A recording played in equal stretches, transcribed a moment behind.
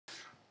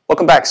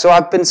Welcome back. So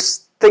I've been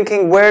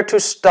thinking where to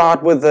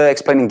start with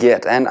explaining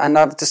Git, and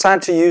I've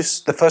decided to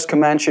use the first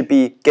command should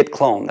be Git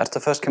Clone. That's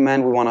the first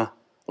command we want to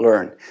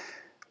learn.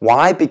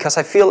 Why? Because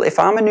I feel if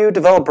I'm a new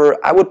developer,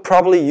 I would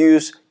probably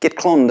use Git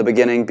Clone in the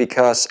beginning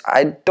because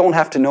I don't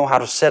have to know how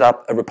to set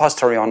up a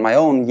repository on my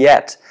own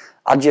yet.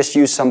 I'll just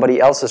use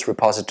somebody else's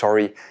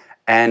repository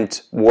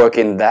and work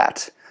in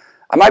that.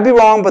 I might be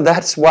wrong, but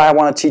that's why I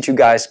want to teach you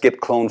guys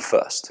Git Clone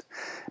first.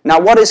 Now,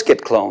 what is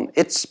Git Clone?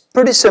 It's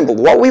pretty simple.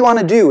 What we want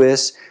to do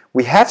is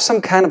we have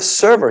some kind of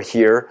server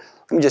here.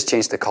 Let me just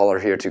change the color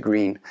here to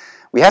green.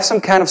 We have some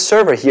kind of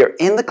server here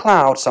in the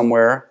cloud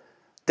somewhere.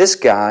 This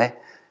guy.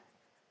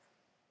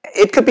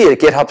 It could be a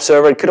GitHub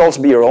server. It could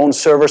also be your own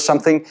server,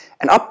 something.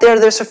 And up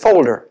there, there's a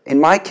folder. In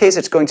my case,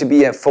 it's going to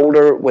be a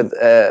folder with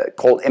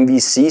called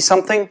MVC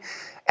something.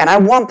 And I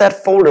want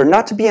that folder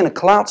not to be in a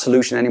cloud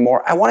solution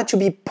anymore. I want it to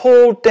be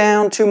pulled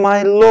down to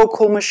my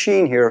local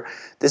machine here.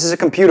 This is a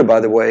computer, by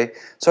the way.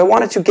 So I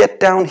want it to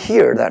get down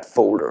here, that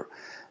folder.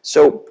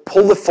 So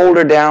pull the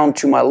folder down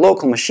to my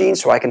local machine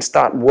so I can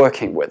start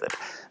working with it.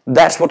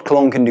 That's what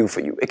Clone can do for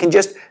you. It can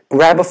just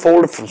grab a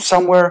folder from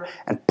somewhere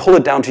and pull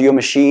it down to your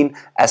machine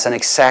as an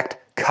exact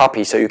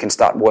copy so you can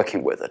start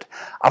working with it.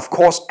 Of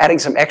course, adding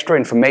some extra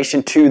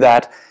information to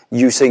that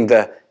using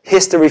the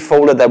history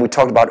folder that we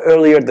talked about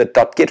earlier, the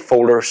 .git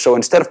folder. So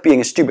instead of being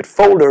a stupid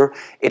folder,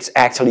 it's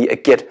actually a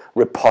Git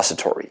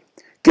repository.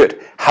 Good.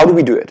 How do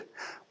we do it?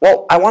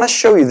 Well, I want to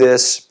show you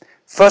this.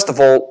 First of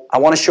all, I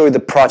want to show you the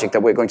project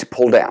that we're going to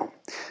pull down.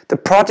 The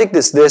project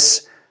is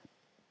this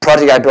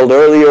project I built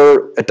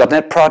earlier, a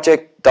 .NET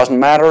project, doesn't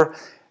matter.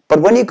 But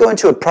when you go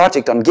into a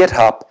project on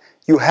GitHub,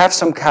 you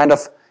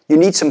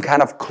need some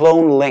kind of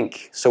clone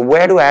link. So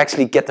where do I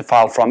actually get the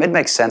file from? It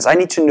makes sense. I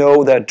need to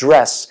know the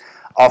address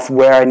of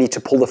where I need to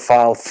pull the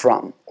file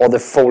from, or the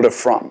folder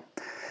from,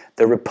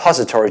 the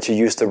repository to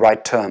use the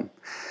right term.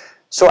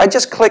 So I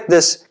just click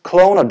this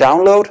clone or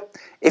download.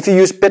 If you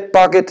use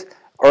Bitbucket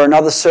or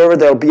another server,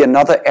 there'll be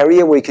another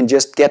area where you can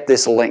just get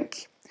this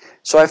link.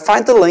 So I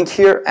find the link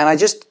here and I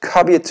just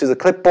copy it to the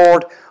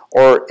clipboard,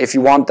 or if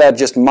you want that,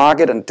 just mark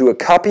it and do a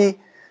copy.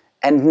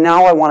 And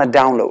now I want to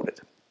download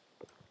it.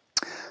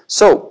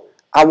 So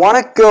I want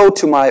to go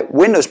to my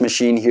Windows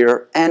machine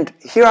here, and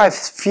here I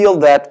feel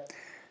that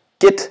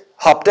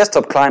GitHub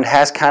desktop client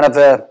has kind of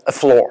a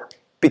flaw,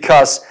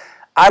 because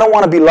I don't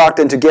want to be logged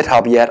into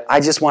GitHub yet. I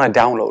just want to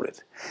download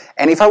it.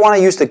 And if I want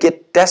to use the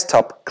Git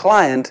desktop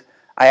client,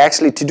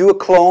 to do a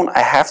clone,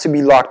 I have to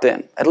be logged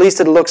in. At least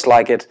it looks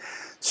like it.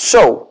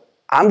 So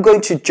I'm going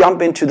to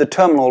jump into the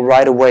terminal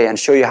right away and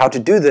show you how to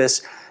do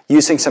this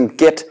using some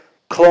Git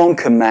Clone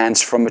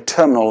commands from a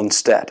terminal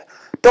instead.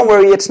 Don't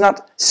worry, it's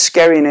not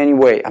scary in any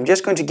way. I'm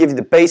just going to give you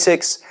the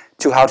basics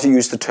to how to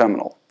use the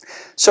terminal.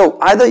 So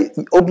either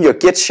open your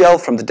Git shell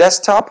from the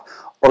desktop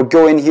or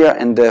go in here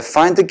and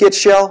find the Git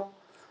shell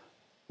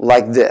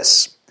like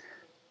this.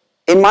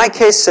 In my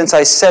case, since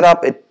I set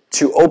up it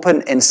to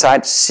open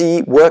inside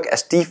C work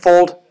as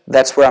default,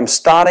 that's where I'm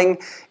starting.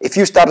 If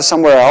you started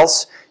somewhere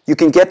else, you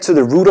can get to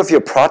the root of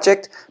your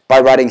project by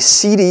writing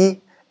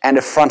cd and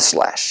a front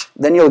slash.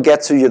 Then you'll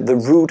get to the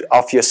root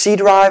of your C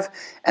drive,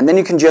 and then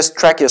you can just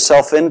track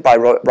yourself in by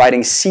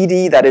writing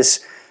cd, that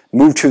is,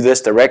 move to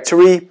this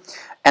directory,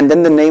 and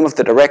then the name of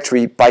the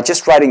directory by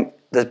just writing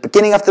the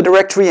beginning of the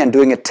directory and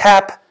doing a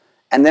tab,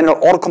 and then it'll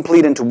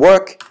autocomplete into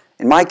work,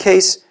 in my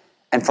case,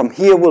 and from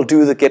here we'll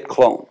do the Git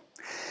clone.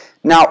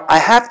 Now, I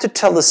have to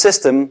tell the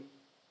system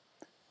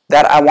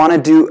that I want to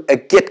do a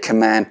git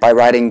command by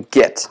writing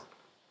git.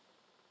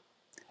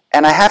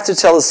 And I have to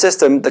tell the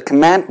system the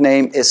command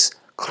name is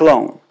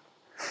clone.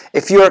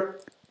 If you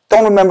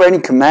don't remember any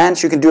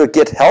commands, you can do a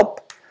git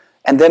help,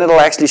 and then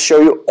it'll actually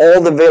show you all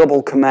the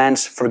available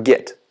commands for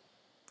git.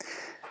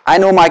 I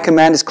know my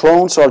command is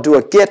clone, so I'll do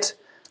a git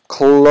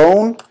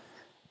clone,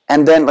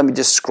 and then let me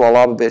just scroll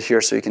up a bit here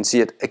so you can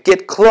see it. A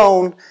git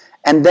clone,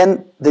 and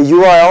then the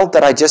URL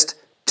that I just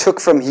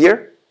took from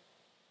here,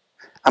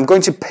 I'm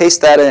going to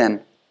paste that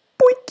in.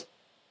 Boink.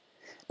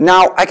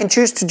 Now I can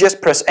choose to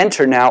just press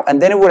enter now,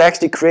 and then it would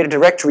actually create a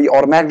directory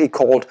automatically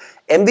called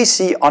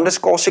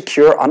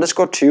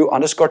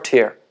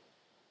MVC_secure_2_tier.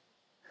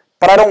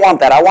 But I don't want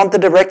that. I want the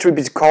directory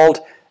to be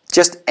called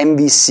just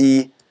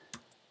MVC_secure.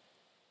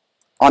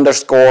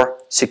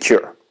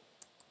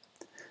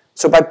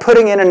 So by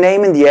putting in a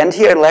name in the end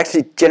here, it'll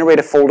actually generate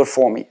a folder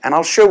for me. And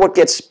I'll show what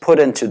gets put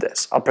into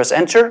this. I'll press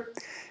enter,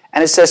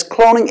 and it says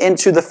cloning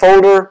into the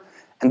folder,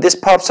 and this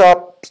pops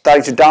up,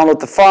 starting to download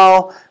the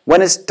file.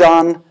 When it's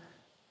done,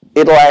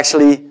 it'll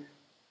actually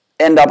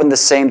end up in the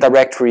same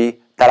directory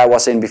that I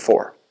was in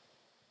before.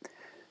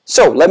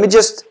 So let me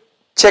just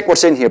check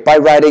what's in here by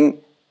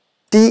writing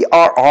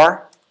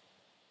DRR,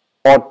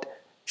 or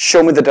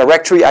show me the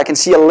directory. I can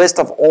see a list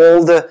of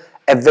all the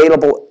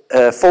available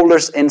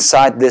folders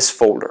inside this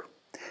folder.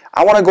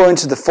 I want to go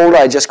into the folder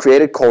I just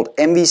created called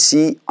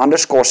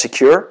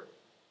MVC_secure.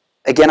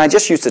 Again, I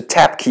just used the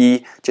tab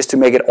key just to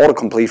make it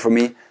autocomplete for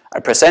me. I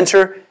press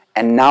enter,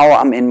 and now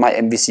I'm in my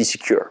MVC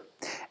secure.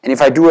 And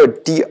if I do a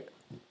dir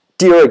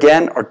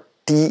again, or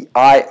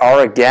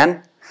dir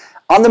again,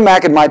 On the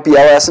Mac it might be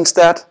ls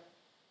instead.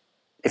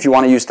 If you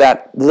want to use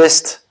that,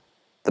 list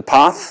the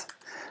path.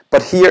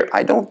 But here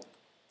I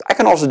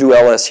can also do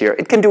ls here.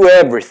 It can do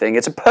everything.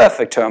 It's a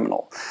perfect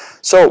terminal.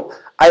 So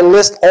I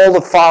list all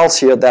the files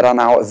here that are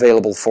now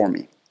available for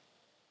me.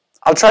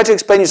 I'll try to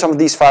explain you some of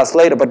these files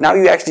later, but now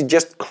you actually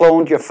just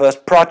cloned your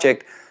first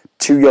project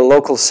to your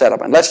local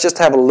setup. And let's just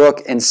have a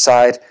look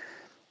inside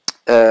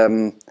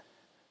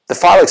the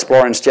File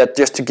Explorer instead,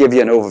 just to give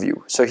you an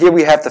overview. So here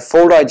we have the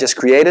folder I just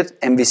created,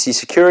 MVC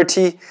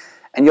Security,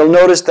 and you'll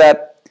notice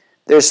that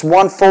there's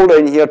one folder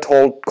in here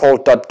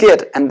called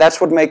 .git, and that's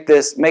what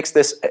makes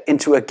this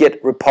into a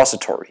Git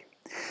repository.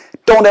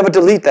 Don't ever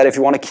delete that if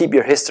you want to keep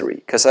your history,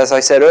 because as I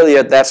said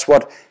earlier, that's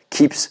what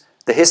keeps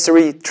the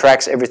history,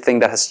 tracks everything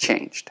that has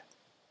changed.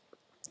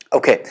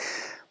 Okay,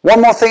 one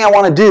more thing I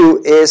want to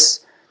do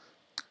is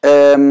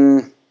I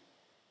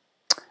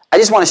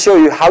just want to show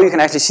you how you can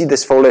actually see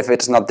this folder if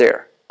it's not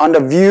there. Under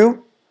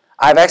View,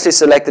 I've actually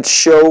selected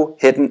Show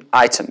Hidden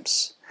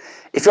Items.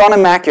 If you're on a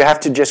Mac, you have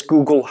to just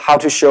Google how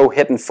to show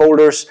hidden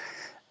folders,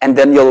 and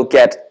then you'll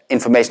get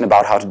information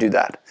about how to do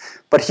that.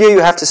 But here you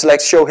have to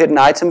select Show Hidden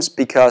Items,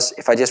 because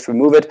if I just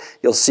remove it,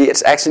 you'll see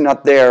it's actually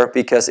not there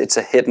because it's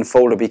a hidden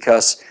folder,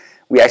 because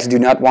we actually do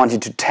not want you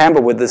to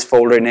tamper with this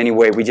folder in any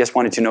way. We just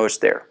wanted to know it's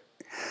there.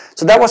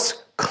 So that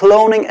was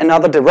cloning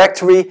another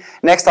directory.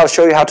 Next I'll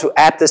show you how to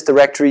add this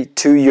directory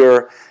to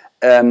your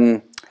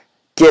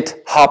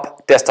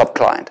GitHub desktop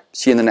client.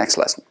 See you in the next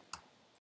lesson.